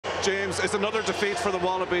James, it's another defeat for the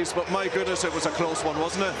Wallabies, but my goodness, it was a close one,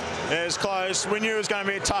 wasn't it? Yeah, it was close. We knew it was going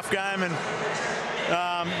to be a tough game, and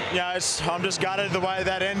I'm just gutted the way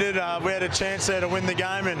that ended. We had a chance there to win the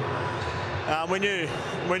game, and we knew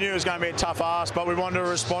it was going to be a tough ask, but we wanted to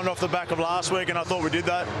respond off the back of last week, and I thought we did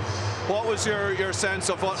that. What was your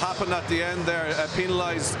sense of what happened at the end there?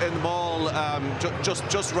 Penalised in the maul,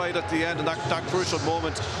 just right at the end, in that crucial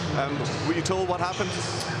moment. Were you told what happened?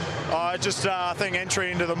 I think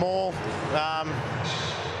entry into the maul.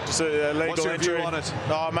 Just a legal What's your entry. view on it?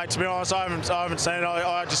 Oh, mate, to be honest, I haven't seen it.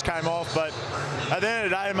 I just came off. But at the end of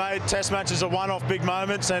the day, mate, test matches are one-off big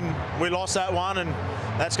moments, and we lost that one, and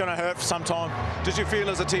that's going to hurt for some time. Did you feel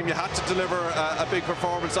as a team you had to deliver a big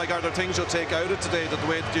performance? Like, are there things you'll take out of today, that the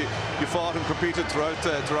way that you fought and competed throughout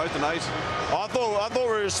the night? I thought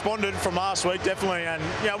we responded from last week, definitely, and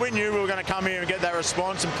we knew we were going to come here and get that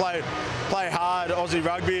response and play hard Aussie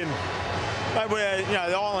rugby. And we're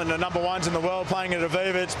the island are #1s in the world playing at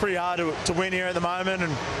Aviva. It's pretty hard to win here at the moment,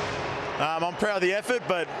 and I'm proud of the effort.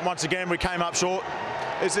 But once again, we came up short.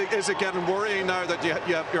 Is it getting worrying now that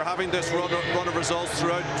you're having this run of results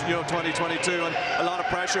throughout 2022 and a lot of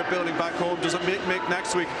pressure building back home? Does it make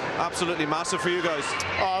next week absolutely massive for you guys?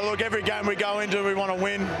 Oh, look, every game we go into, we want to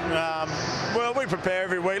win. Well, we prepare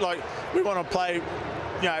every week. Like, we want to play.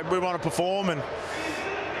 We want to perform, and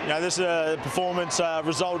this is a performance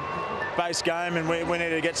result-based game, and we need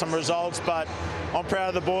to get some results. But I'm proud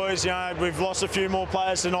of the boys. We've lost a few more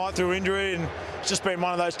players tonight through injury, and it's just been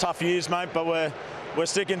one of those tough years, mate. But we're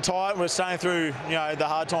sticking tight. We're staying through the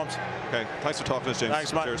hard times. Okay, thanks for talking to us, James.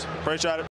 Thanks, mate. Cheers. Appreciate it.